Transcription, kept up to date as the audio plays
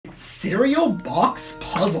cereal box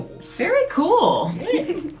puzzles. Very cool.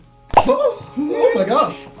 Yeah. Oh my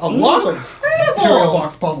gosh, a lot of cereal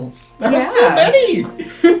box puzzles. There are so many.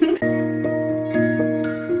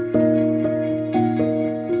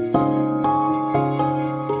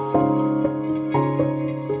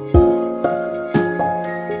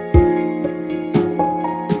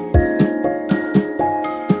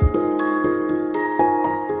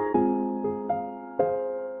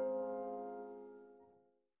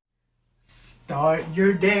 Start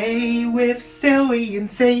your day with silly and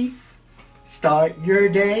safe. Start your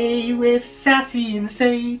day with sassy and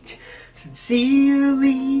sage.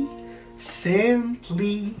 Sincerely,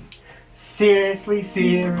 simply, seriously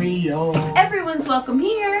cereal. Everyone's welcome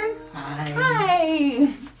here. Hi.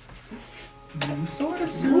 New Sorta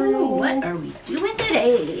Cereal. Ooh, what are we doing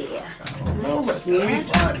today? I don't know, but it's gonna be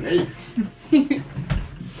fun.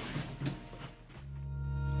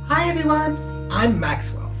 Hi everyone, I'm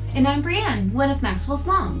Maxwell. And I'm Brianne, one of Maxwell's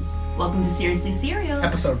moms. Welcome to Seriously Cereal.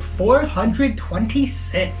 Episode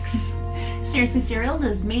 426. Seriously Cereal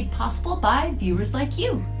is made possible by viewers like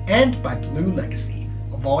you. And by Blue Legacy,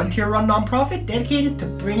 a volunteer-run nonprofit dedicated to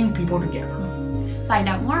bringing people together. Find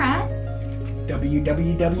out more at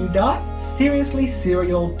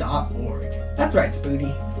www.seriouslycereal.org. That's right,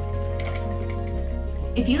 Spoonie.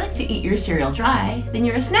 If you like to eat your cereal dry, then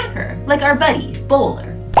you're a snacker, like our buddy, Bowler.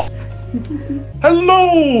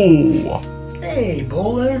 Hello! Hey,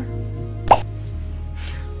 Bowler.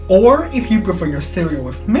 Or if you prefer your cereal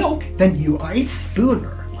with milk, then you are a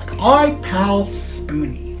spooner, like our pal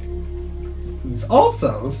Spoonie, who's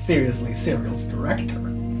also Seriously Cereal's director.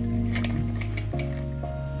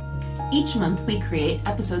 Each month we create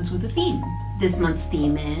episodes with a theme. This month's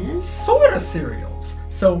theme is Sorta Cereals,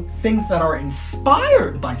 so things that are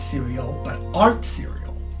inspired by cereal but aren't cereal.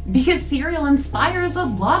 because cereal inspires a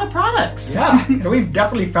lot of products. Yeah, and we've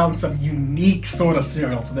definitely found some unique Sorta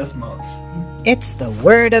Cereals this month. It's the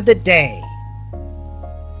word of the day.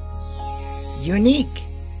 Unique.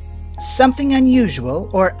 Something unusual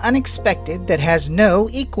or unexpected that has no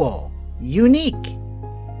equal. Unique.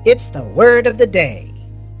 It's the word of the day.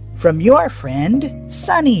 From your friend,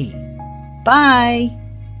 Sunny. Bye.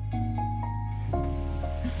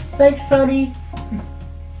 Thanks, Sunny.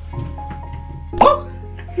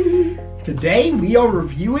 Today we are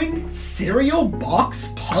reviewing cereal box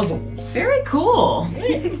puzzles. Very cool.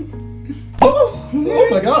 Yeah. Oh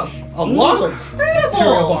my gosh, a lot of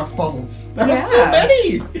cereal box puzzles. There are so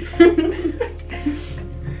many.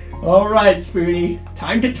 All right, Spoonie,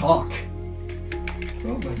 time to talk.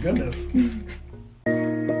 Oh my goodness.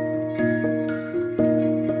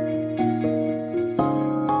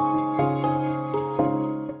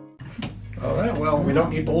 We don't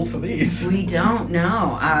need bowls for these. We don't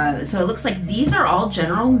know. So it looks like these are all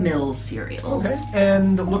General Mills cereals. Okay,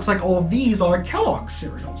 and it looks like all of these are Kellogg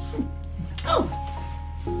cereals. Oh!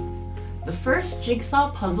 The first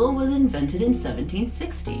jigsaw puzzle was invented in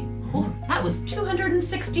 1760. Oh, that was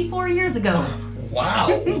 264 years ago. Wow!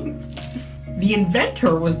 The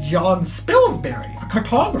inventor was John Spilsbury, a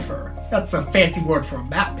cartographer. That's a fancy word for a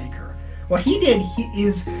map maker. What he did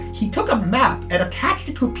he took a map and attached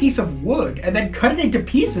it to a piece of wood and then cut it into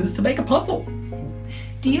pieces to make a puzzle.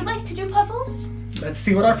 Do you like to do puzzles? Let's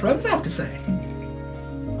see what our friends have to say.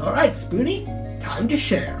 All right, Spoonie, time to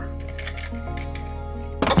share.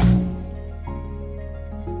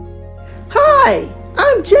 Hi,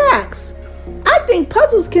 I'm Jax. I think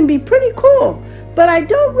puzzles can be pretty cool, but I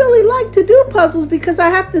don't really like to do puzzles because I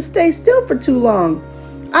have to stay still for too long.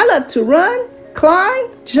 I love to run, climb,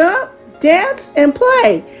 jump, dance, and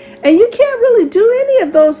play. And you can't really do any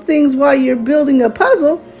of those things while you're building a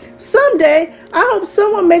puzzle. Someday, I hope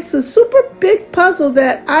someone makes a super big puzzle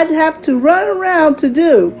that I'd have to run around to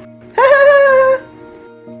do.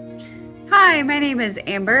 Hi, my name is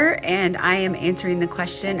Amber, and I am answering the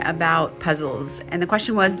question about puzzles. And the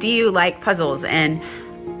question was, do you like puzzles? And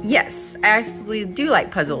yes, I actually do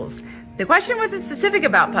like puzzles. The question wasn't specific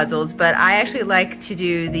about puzzles, but I actually like to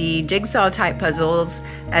do the jigsaw type puzzles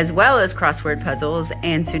as well as crossword puzzles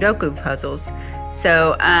and Sudoku puzzles.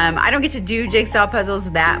 So I don't get to do jigsaw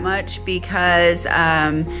puzzles that much because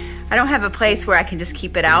I don't have a place where I can just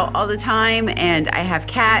keep it out all the time, and I have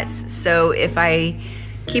cats, so if I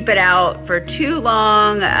keep it out for too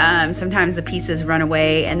long, sometimes the pieces run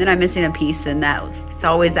away and then I'm missing a piece, and it's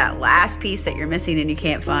always that last piece that you're missing and you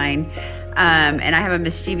can't find. And I have a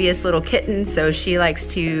mischievous little kitten, so she likes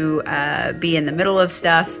to be in the middle of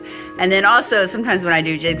stuff. And then also sometimes when I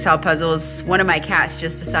do jigsaw puzzles, one of my cats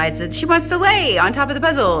just decides that she wants to lay on top of the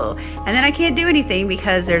puzzle. And then I can't do anything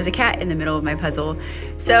because there's a cat in the middle of my puzzle.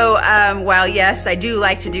 So while yes, I do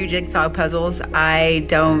like to do jigsaw puzzles, I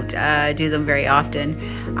don't do them very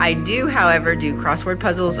often. I do, however, do crossword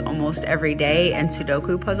puzzles almost every day and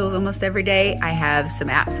Sudoku puzzles almost every day. I have some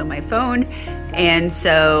apps on my phone, and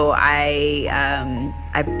so I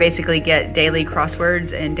basically get daily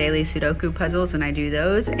crosswords and daily Sudoku puzzles, and I do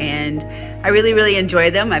those, and I really, really enjoy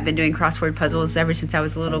them. I've been doing crossword puzzles ever since I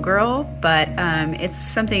was a little girl, but it's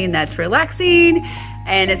something that's relaxing,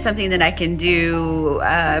 and it's something that I can do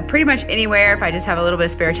pretty much anywhere if I just have a little bit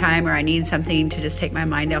of spare time or I need something to just take my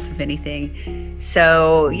mind off of anything.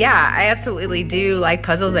 So yeah, I absolutely do like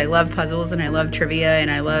puzzles. I love puzzles and I love trivia and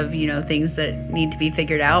I love, you know, things that need to be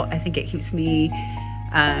figured out. I think it keeps me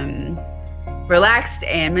relaxed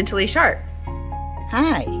and mentally sharp.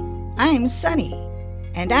 Hi, I'm Sunny,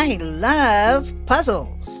 and I love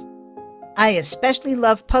puzzles. I especially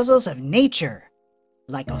love puzzles of nature,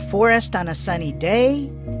 like a forest on a sunny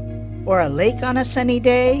day, or a lake on a sunny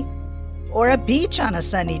day, or a beach on a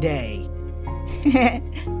sunny day.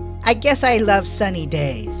 I guess I love sunny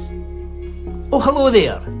days. Oh, hello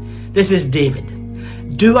there. This is David.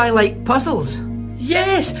 Do I like puzzles?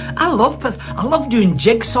 Yes, I love puzzles. I love doing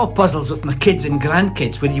jigsaw puzzles with my kids and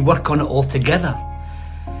grandkids where you work on it all together.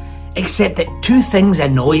 Except that two things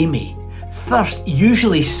annoy me. First,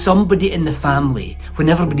 usually somebody in the family, when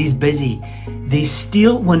everybody's busy, they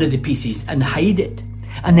steal one of the pieces and hide it.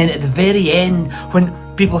 And then at the very end, when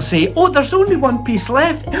people say, oh, there's only one piece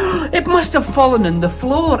left, it must have fallen on the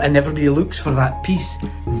floor, and everybody looks for that piece,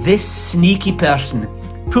 this sneaky person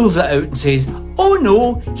pulls it out and says, oh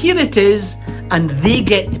no, here it is, and they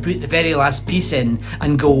get to put the very last piece in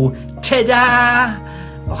and go, ta-da!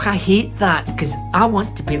 Oh, I hate that, because I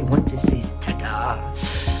want to be the one to say ta-da.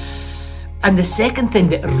 And the second thing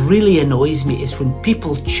that really annoys me is when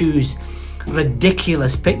people choose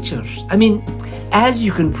ridiculous pictures. I mean, as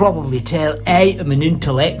you can probably tell, I am an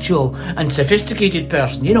intellectual and sophisticated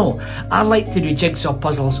person. You know, I like to do jigsaw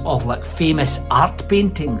puzzles of like famous art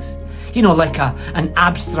paintings. You know, like an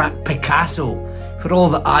abstract Picasso, where all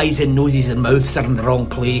the eyes and noses and mouths are in the wrong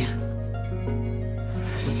place.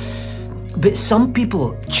 But some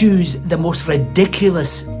people choose the most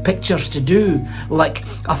ridiculous pictures to do, like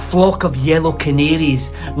a flock of yellow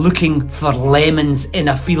canaries looking for lemons in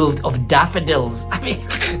a field of daffodils. I mean,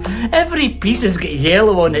 every piece has got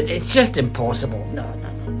yellow on it. It's just impossible. No.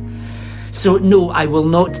 So no, I will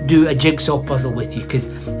not do a jigsaw puzzle with you, because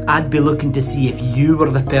I'd be looking to see if you were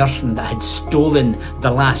the person that had stolen the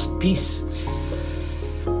last piece.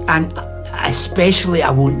 And especially I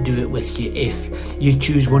won't do it with you if you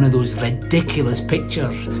choose one of those ridiculous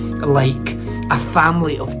pictures, like a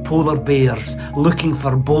family of polar bears looking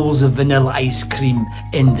for bowls of vanilla ice cream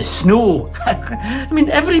in the snow. I mean,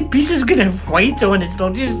 every piece is going to have white on it.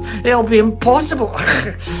 It'll be impossible.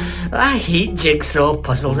 I hate jigsaw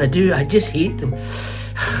puzzles. I do. I just hate them.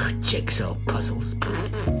 Jigsaw puzzles.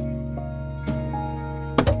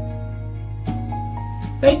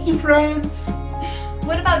 Thank you, friends.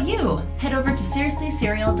 What about you? Head over to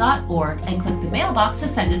seriouslycereal.org and click the mailbox to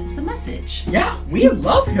send us a message. Yeah, we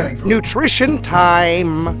love hearing from you. Nutrition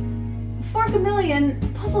time. For Chameleon,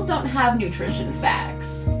 puzzles don't have nutrition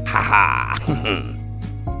facts. Haha.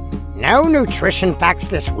 No nutrition facts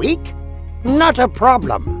this week? Not a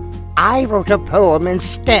problem. I wrote a poem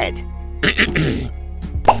instead.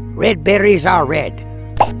 Red berries are red.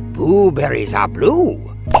 Blueberries are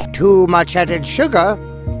blue. Too much added sugar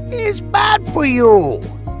is bad for you.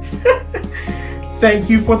 Thank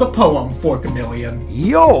you for the poem, Forkamillion.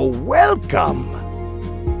 You're welcome.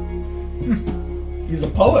 He's a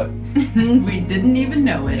poet. We didn't even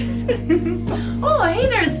know it. Oh, hey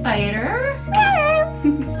there, Spider.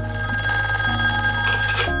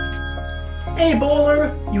 Hey,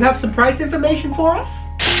 Bowler, you have some price information for us?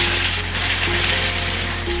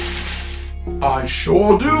 I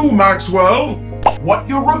sure do, Maxwell. What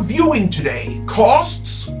you're reviewing today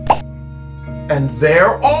costs, and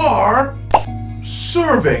there are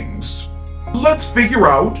servings. Let's figure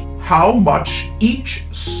out how much each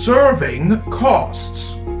serving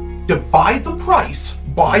costs. Divide the price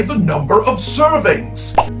by the number of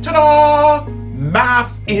servings. Ta-da!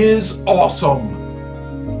 Math is awesome.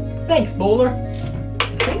 Thanks, Bowler.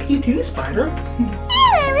 Thank you too, Spider.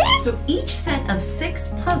 So each set of 6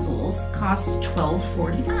 puzzles costs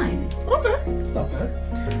 $12.49. Okay, it's not bad.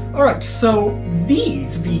 Alright, so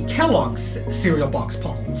these, the Kellogg cereal box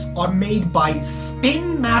puzzles, are made by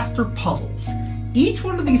Spin Master Puzzles. Each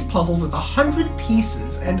one of these puzzles is 100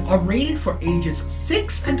 pieces and are rated for ages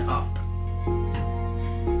 6 and up.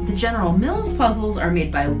 The General Mills puzzles are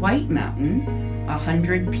made by White Mountain,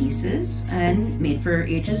 100 pieces, and made for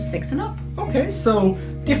ages 6 and up. Okay, so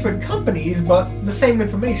different companies, but the same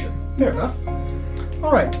information. Fair enough.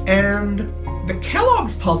 Alright, and the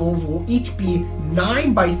Kellogg's puzzles will each be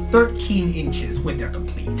 9 by 13 inches when they're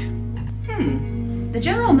complete. The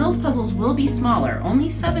General Mills puzzles will be smaller, only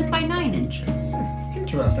 7 by 9 inches.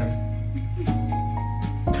 Interesting.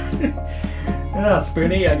 Yeah,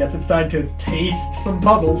 Spoonie, I guess it's time to taste some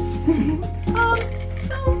puzzles. No,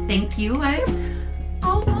 thank you.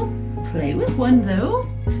 I'll play with one, though.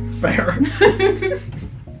 Fair.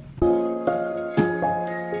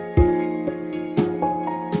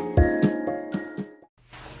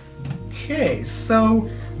 Okay, so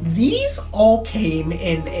these all came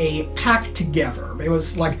in a pack together. It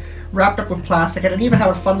was like wrapped up with plastic, and it even had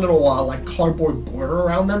a fun little like cardboard border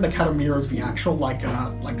around them that kind of mirrors the actual like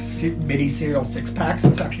mini cereal 6-packs.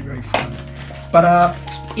 It's actually very fun. But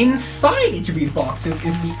inside each of these boxes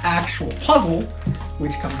is the actual puzzle,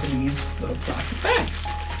 which comes in these little plastic bags.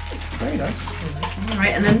 Very nice. All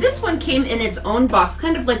right, and then this one came in its own box,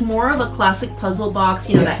 kind of like more of a classic puzzle box,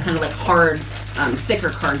 you know, that kind of like hard, thicker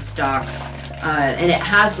cardstock. And it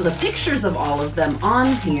has the pictures of all of them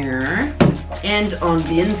on here and on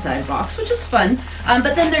the inside box, which is fun.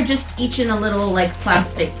 But then they're just each in a little like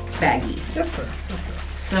plastic baggie. That's fair. That's fair.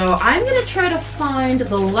 So I'm gonna try to find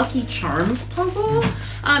the Lucky Charms puzzle.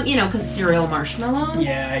 You know, because cereal marshmallows.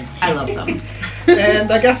 Yeah. I love them.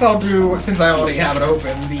 And I guess I'll do, since I already have it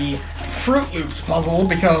open, the Fruit Loops puzzle,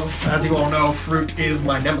 because as you all know, fruit is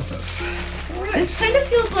my nemesis. This kind of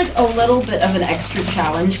feels like a little bit of an extra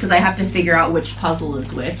challenge because I have to figure out which puzzle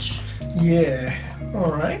is which. Yeah.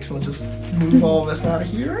 Alright, we'll just move all this out of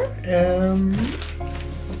here.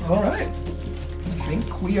 Alright. I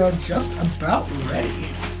think we are just about ready.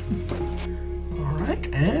 Alright,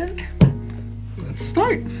 and let's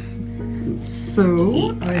start.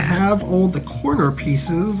 So, I have all the corner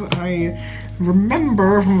pieces. I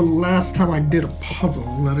remember from the last time I did a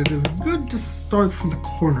puzzle that it is good to start from the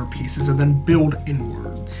corner pieces and then build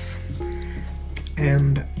inwards.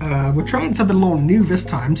 And we're trying something a little new this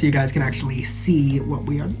time so you guys can actually see what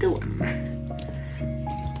we are doing.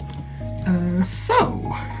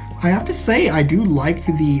 So, I have to say I do like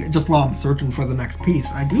the, just while I'm searching for the next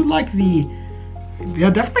piece, I do like the,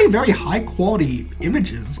 definitely very high quality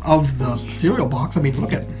images of the cereal box. I mean,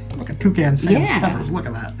 look at Toucan Sam's feathers, look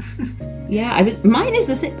at that. Yeah, mine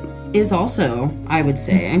is also, I would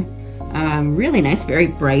say, really nice, very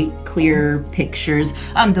bright, clear pictures.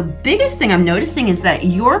 The biggest thing I'm noticing is that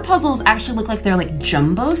your puzzles actually look like they're like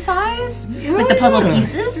jumbo size, like the puzzle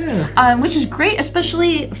pieces, which is great,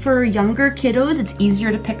 especially for younger kiddos. It's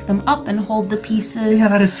easier to pick them up and hold the pieces. Yeah,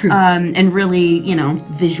 that is true. And really, you know,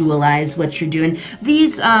 visualize what you're doing.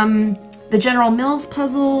 These, the General Mills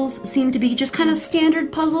puzzles seem to be just kind of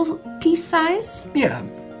standard puzzle piece size. Yeah.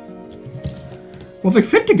 Well, they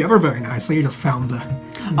fit together very nicely. You just found the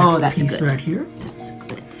next piece good. Right here. That's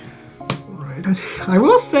good. Right. I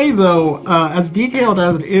will say, though, as detailed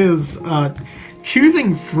as it is,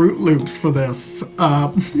 choosing Fruit Loops for this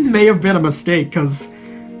may have been a mistake, because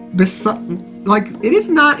this, like, it is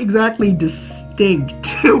not exactly distinct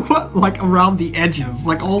to what, like, around the edges.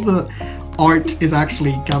 Like, all the art is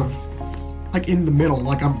actually kind of like in the middle.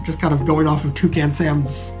 Like, I'm just kind of going off of Toucan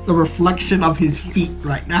Sam's, the reflection of his feet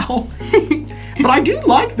right now. But I do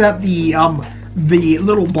like that the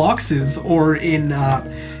little boxes, or in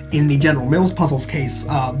the General Mills puzzles case,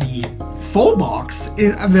 the full box,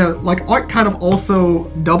 the like art kind of also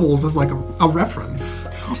doubles as like a reference.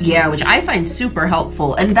 Yeah, which I find super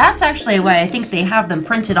helpful. And that's actually why I think they have them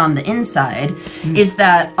printed on the inside, is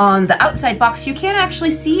that on the outside box you can't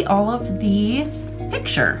actually see all of the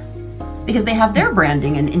picture, because they have their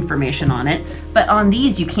branding and information on it, but on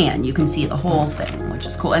these you can see the whole thing, which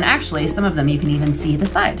is cool. And actually, some of them you can even see the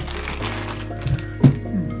side.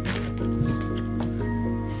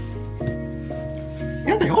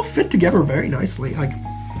 Yeah, they all fit together very nicely. Like,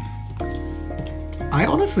 I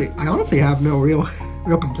honestly have no real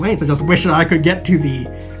complaints. I just wish that I could get to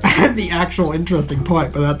the actual interesting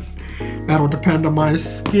point, but that'll depend on my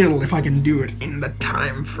skill if I can do it in the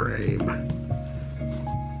time frame.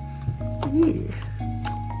 Yeah.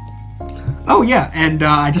 Oh yeah, and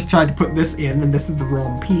I just tried to put this in, and this is the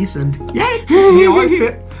wrong piece, and yeah, they all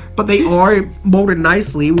fit, but they are molded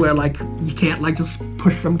nicely where like you can't like just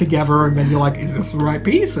push them together and then you're like, is this the right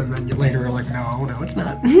piece? And then you later are like, no, it's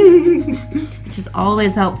not. Which is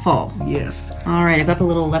always helpful. Yes. All right, I've got the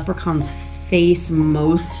little leprechaun's face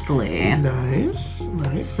mostly. Nice,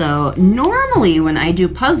 nice. So normally when I do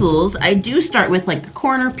puzzles, I do start with like the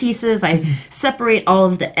corner pieces. I separate all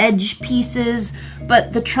of the edge pieces.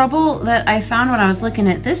 But the trouble that I found when I was looking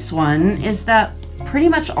at this one is that pretty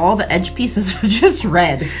much all the edge pieces are just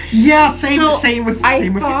red. Yeah, same with I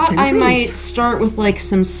thought I might start with like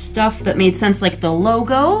some stuff that made sense, like the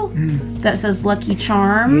logo that says Lucky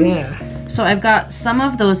Charms. Yeah. So I've got some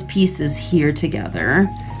of those pieces here together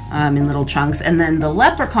in little chunks, and then the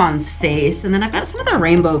leprechaun's face, and then I've got some of the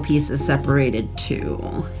rainbow pieces separated too.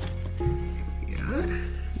 Yeah.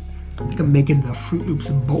 I think I'm making the Fruit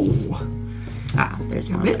Loops bowl. Ah, there's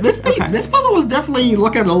more. This puzzle is definitely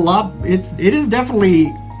looking a lot. It is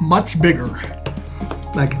definitely much bigger.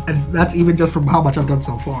 Like, and that's even just from how much I've done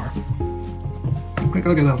so far. Quick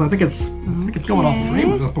look at this. I think it's going off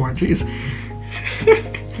frame at this point. Jeez.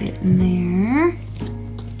 Get in there.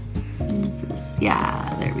 What is this?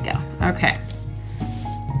 Yeah, there we go. Okay.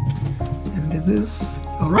 And is this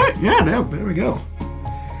all right? Yeah, no, there we go.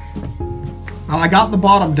 Well, I got the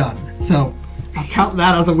bottom done, so I'll count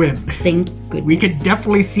that as a win. Thank goodness. We can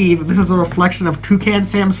definitely see that this is a reflection of Toucan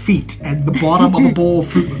Sam's feet and the bottom of a bowl of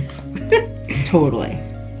Fruit Loops. Totally.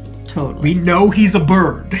 We know he's a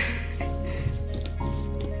bird.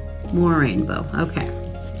 More rainbow. Okay.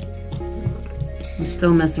 I'm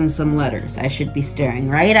still missing some letters. I should be staring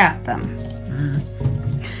right at them.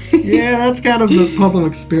 Yeah, that's kind of the puzzle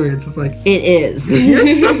experience. It's like, it is. Here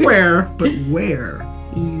somewhere, but where?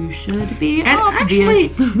 You should be And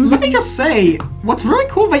obvious. actually, let me just say, what's really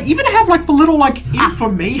cool, they even have like the little like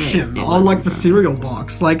information right. on like the cereal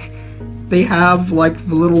box. Like, they have like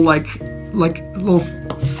the little like little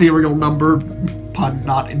serial number, pun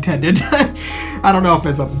not intended. I don't know if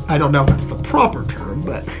that's the proper term,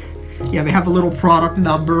 but yeah, they have a little product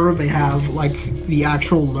number. They have like the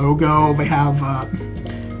actual logo. They have,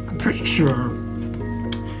 I'm pretty sure.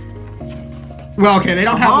 Well, okay, they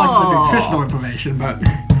don't have like the nutritional information, but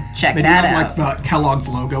check they that have out. like the Kellogg's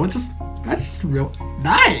logo. That's just real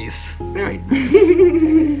nice. Very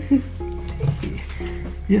nice.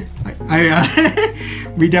 Yeah,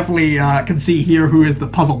 we definitely can see here who is the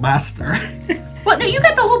puzzle master. Well, no, you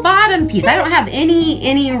got the whole bottom piece. I don't have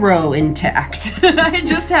any row intact. I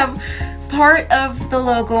just have part of the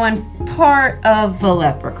logo and part of the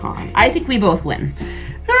leprechaun. I think we both win.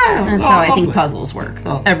 That's how I think puzzles work.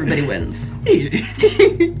 Everybody wins.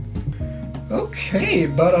 Okay,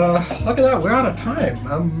 but look at that. We're out of time.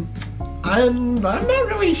 I'm not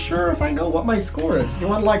really sure if I know what my score is. You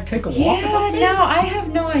want to like take a walk or something? No, I have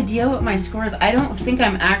no idea what my score is. I don't think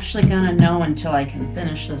I'm actually gonna know until I can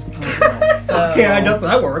finish this puzzle. So. Okay, I guess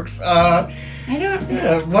that works. I don't.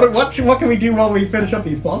 Yeah, what can we do while we finish up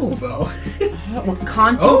these puzzles, though? We'll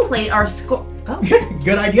contemplate our score. Oh,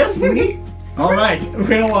 good idea, Spoonie. All right,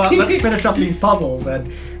 we'll let's finish up these puzzles,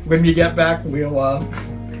 and when we get back, we'll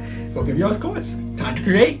give you our scores. Time to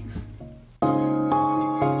create.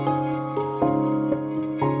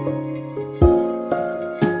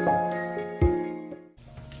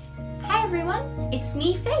 It's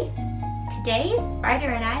me, Faith. Today,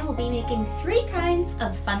 Spider and I will be making 3 kinds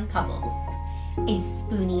of fun puzzles. A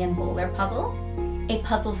Spoonie and Bowler puzzle, a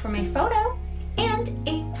puzzle from a photo, and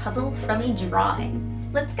a puzzle from a drawing.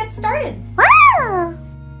 Let's get started.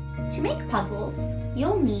 To make puzzles,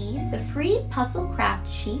 you'll need the free puzzle craft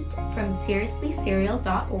sheet from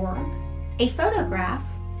seriouslycereal.org, a photograph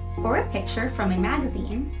or a picture from a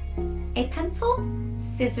magazine, a pencil,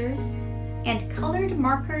 scissors, and colored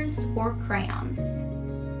markers or crayons.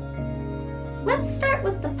 Let's start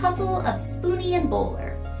with the puzzle of Spoonie and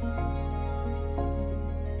Bowler.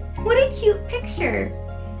 What a cute picture!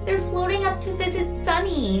 They're floating up to visit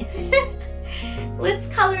Sunny. Let's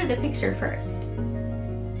color the picture first.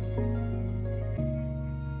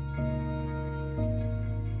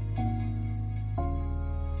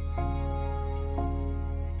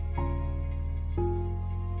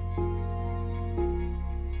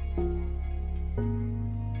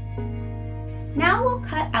 Now we'll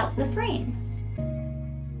cut out the frame.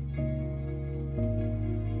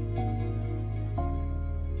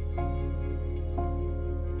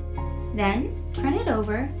 Then turn it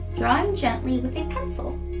over, drawing gently with a pencil.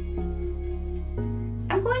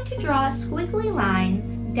 I'm going to draw squiggly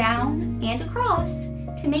lines down and across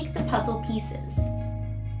to make the puzzle pieces.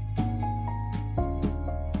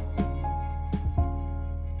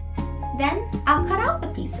 Then I'll cut out the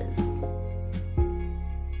pieces.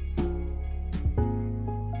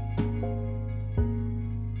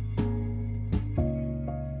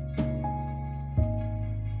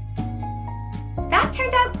 That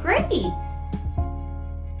turned out great!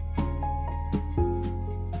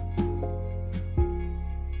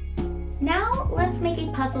 Now make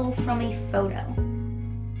a puzzle from a photo.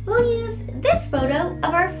 We'll use this photo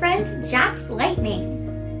of our friend Jack's Lightning.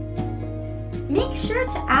 Make sure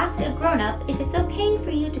to ask a grown-up if it's okay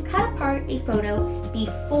for you to cut apart a photo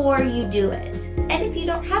before you do it. And if you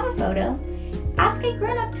don't have a photo, ask a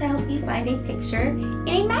grown-up to help you find a picture in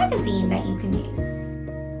a magazine that you can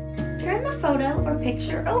use. Turn the photo or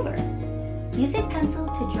picture over. Use a pencil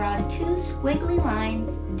to draw 2 squiggly lines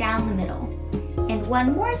down the middle, and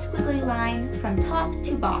 1 more squiggly line from top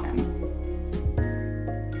to bottom.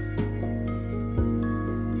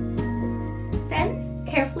 Then,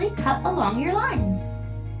 carefully cut along your lines.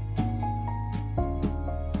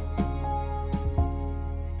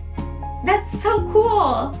 That's so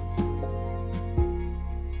cool!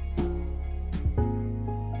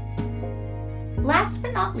 Last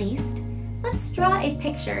but not least, let's draw a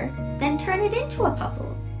picture, then turn it into a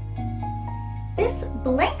puzzle. This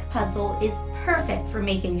blank puzzle is perfect for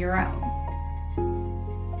making your own.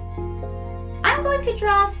 I'm going to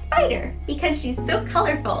draw a spider because she's so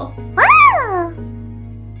colorful.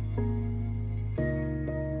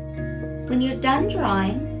 When you're done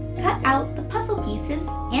drawing, cut out the puzzle pieces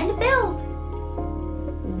and build.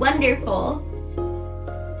 Wonderful!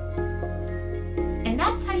 And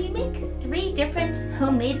that's how you make 3 different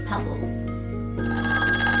homemade puzzles.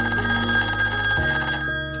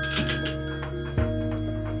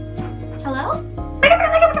 Hello?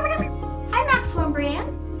 Hi, Maxwell and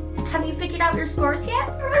Brianne. Have you figured out your scores yet?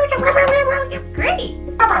 Great!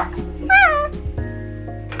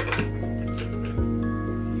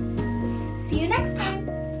 See you next time.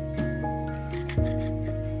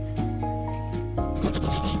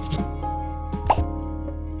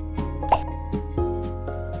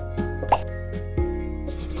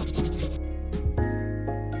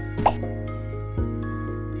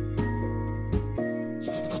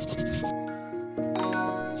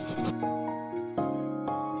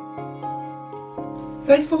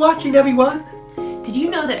 Thanks for watching, everyone. Did you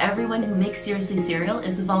know that everyone who makes Seriously Cereal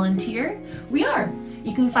is a volunteer? We are.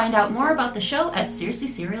 You can find out more about the show at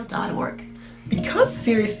seriouslycereal.org. Because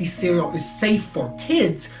Seriously Cereal is safe for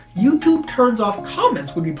kids, YouTube turns off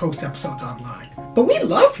comments when we post episodes online. But we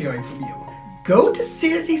love hearing from you. Go to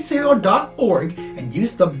seriouslycereal.org and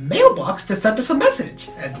use the mailbox to send us a message,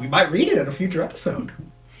 and we might read it in a future episode.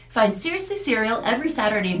 Find Seriously Cereal every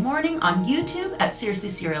Saturday morning on YouTube at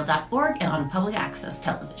seriouslycereal.org and on public access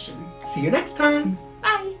television. See you next time.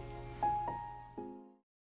 Bye!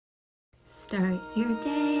 Start your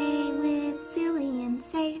day with silly and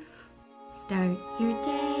safe. Start your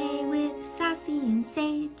day with sassy and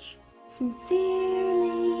sage.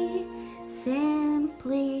 Sincerely,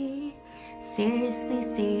 simply, seriously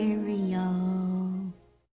cereal.